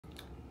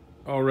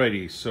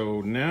Alrighty,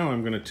 so now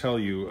I'm going to tell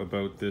you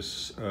about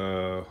this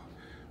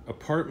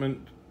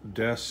apartment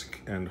desk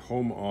and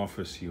home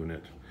office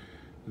unit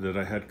that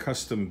I had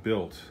custom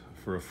built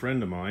for a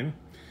friend of mine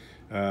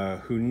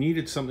who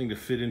needed something to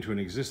fit into an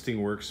existing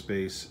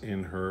workspace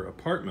in her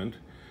apartment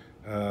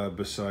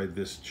beside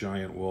this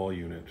giant wall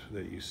unit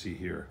that you see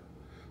here,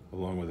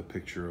 along with a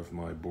picture of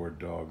my bored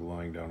dog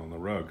lying down on the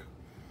rug.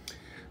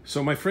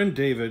 So my friend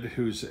David,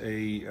 who's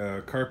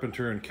a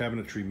carpenter and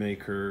cabinetry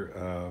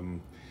maker,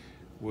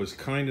 was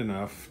kind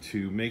enough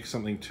to make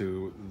something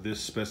to this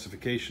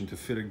specification to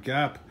fit a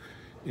gap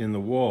in the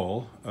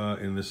wall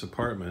in this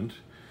apartment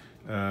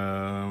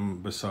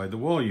beside the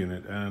wall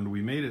unit. And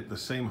we made it the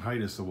same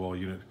height as the wall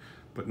unit,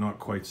 but not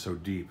quite so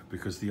deep,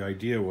 because the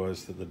idea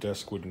was that the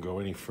desk wouldn't go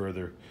any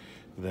further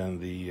than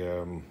the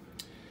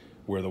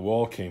where the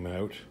wall came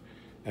out,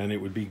 and it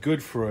would be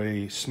good for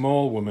a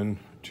small woman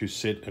to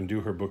sit and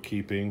do her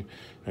bookkeeping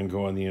and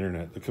go on the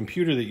internet. The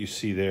computer that you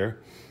see there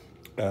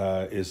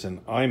is an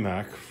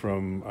iMac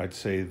from, I'd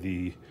say,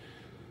 the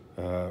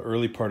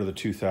early part of the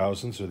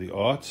 2000s or the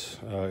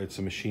aughts. It's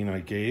a machine I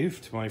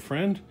gave to my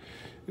friend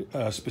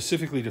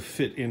specifically to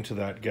fit into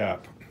that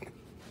gap,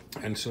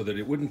 and so that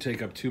it wouldn't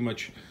take up too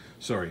much,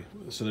 so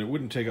that it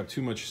wouldn't take up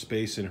too much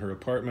space in her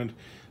apartment.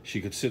 She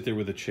could sit there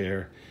with a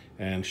chair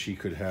and she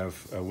could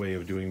have a way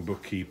of doing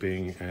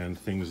bookkeeping and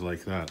things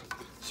like that.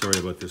 Sorry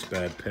about this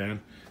bad pan. I'm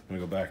gonna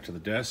go back to the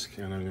desk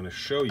and I'm gonna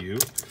show you.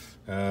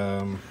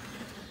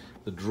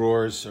 The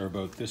drawers are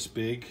about this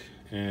big,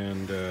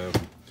 and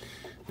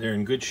they're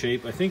in good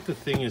shape. I think the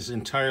thing is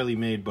entirely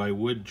made by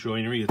wood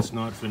joinery. It's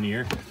not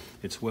veneer.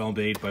 It's well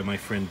made by my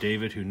friend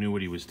David, who knew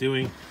what he was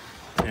doing.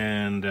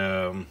 And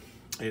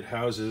it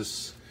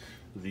houses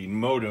the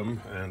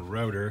modem and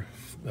router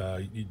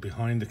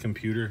behind the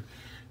computer,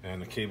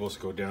 and the cables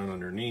go down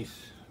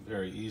underneath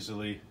very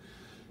easily.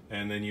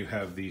 And then you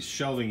have these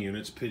shelving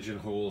units,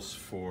 pigeonholes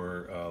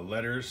for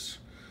letters,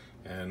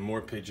 and more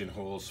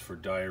pigeonholes for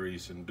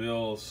diaries and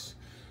bills.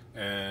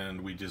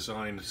 And we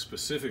designed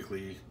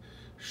specifically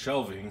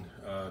shelving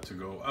to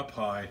go up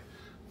high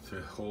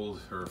to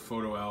hold her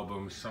photo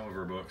albums, some of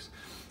her books.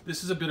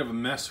 This is a bit of a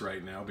mess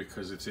right now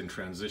because it's in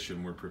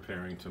transition. We're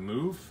preparing to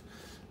move,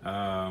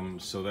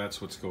 so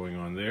that's what's going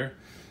on there.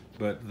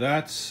 But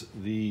that's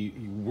the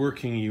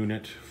working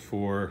unit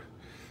for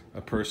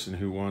a person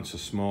who wants a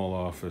small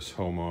office,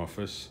 home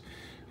office,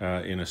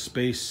 in a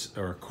space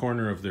or a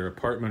corner of their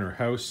apartment or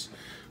house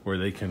where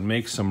they can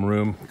make some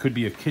room. Could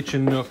be a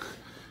kitchen nook,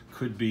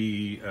 could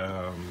be,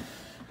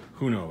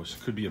 who knows,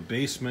 could be a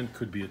basement,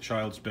 could be a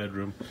child's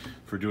bedroom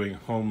for doing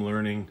home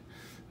learning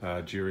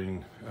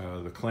during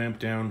the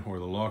clampdown or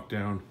the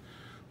lockdown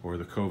or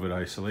the COVID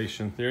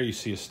isolation. There you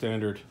see a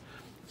standard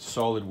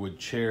solid wood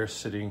chair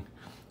sitting.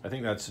 I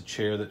think that's a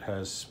chair that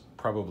has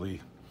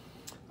probably,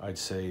 I'd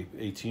say,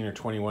 18 or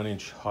 21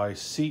 inch high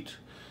seat,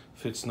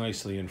 fits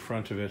nicely in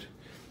front of it.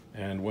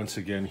 And once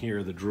again, here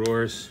are the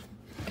drawers.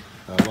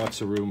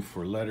 Lots of room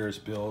for letters,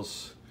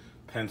 bills,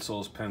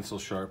 pencils, pencil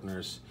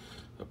sharpeners,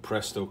 a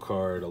Presto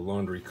card, a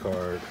laundry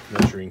card,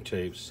 measuring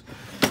tapes,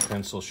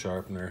 pencil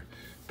sharpener,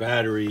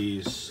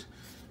 batteries,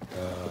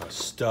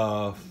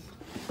 stuff,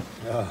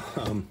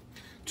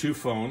 2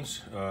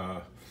 phones.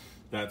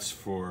 That's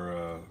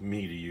for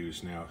me to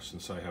use now,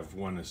 since I have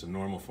one as a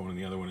normal phone and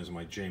the other one is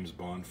my James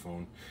Bond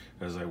phone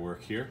as I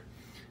work here.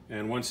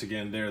 And once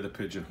again, there are the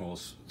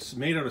pigeonholes. It's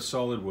made out of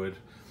solid wood.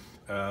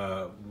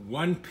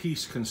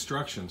 One-piece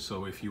construction,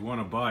 so if you want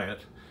to buy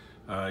it,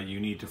 you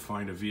need to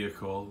find a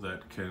vehicle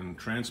that can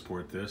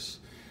transport this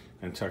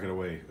and tuck it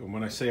away. And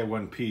when I say a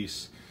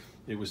one-piece,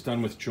 it was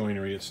done with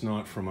joinery. It's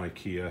not from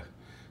IKEA,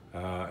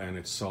 and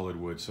it's solid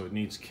wood, so it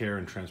needs care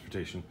and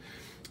transportation.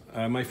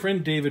 My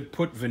friend David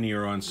put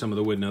veneer on some of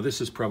the wood. Now this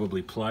is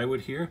probably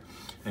plywood here,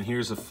 and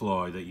here's a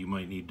flaw that you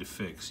might need to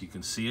fix. You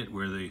can see it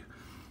where the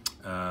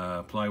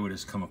plywood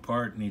has come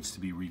apart, needs to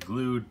be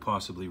re-glued,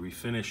 possibly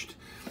refinished.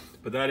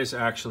 But that is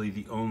actually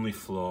the only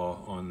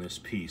flaw on this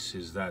piece,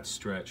 is that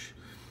stretch,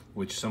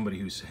 which somebody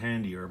who's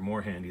handy or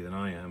more handy than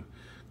I am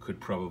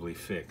could probably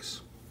fix.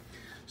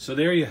 So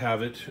there you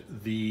have it,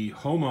 the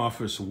home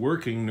office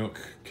working nook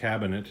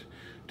cabinet,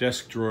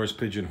 desk drawers,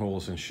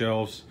 pigeonholes, and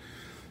shelves.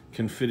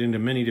 Can fit into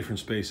many different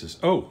spaces.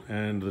 Oh,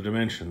 and the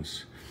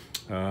dimensions.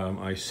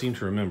 I seem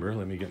to remember,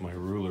 let me get my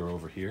ruler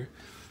over here.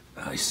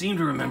 I seem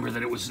to remember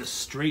that it was a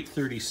straight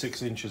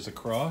 36 inches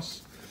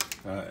across.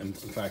 In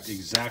fact,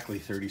 exactly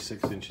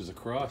 36 inches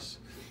across.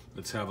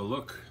 Let's have a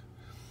look.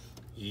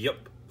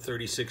 Yep,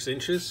 36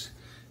 inches.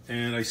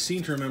 And I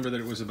seem to remember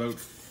that it was about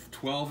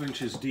 12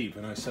 inches deep.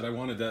 And I said I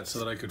wanted that so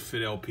that I could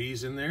fit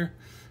LPs in there.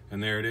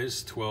 And there it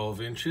is,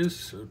 12 inches,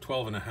 so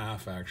 12 and a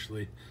half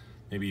actually.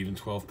 Maybe even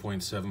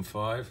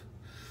 12.75.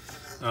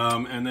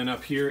 And then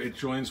up here it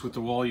joins with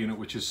the wall unit,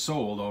 which is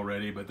sold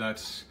already, but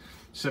that's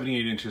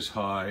 78 inches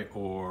high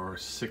or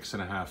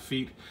 6.5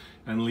 feet,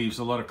 and leaves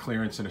a lot of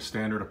clearance in a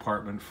standard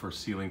apartment for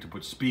ceiling to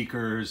put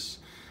speakers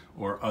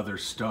or other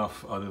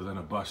stuff other than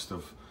a bust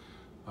of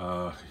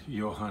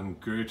Johann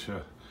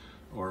Goethe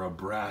or a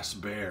brass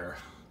bear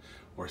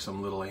or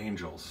some little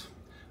angels.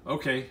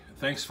 Okay,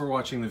 thanks for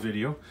watching the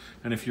video.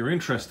 And if you're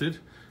interested,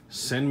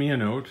 send me a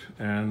note.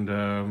 And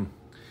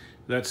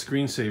that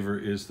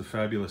screensaver is the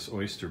Fabulous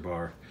Oyster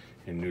Bar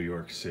in New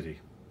York City.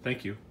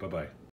 Thank you. Bye-bye.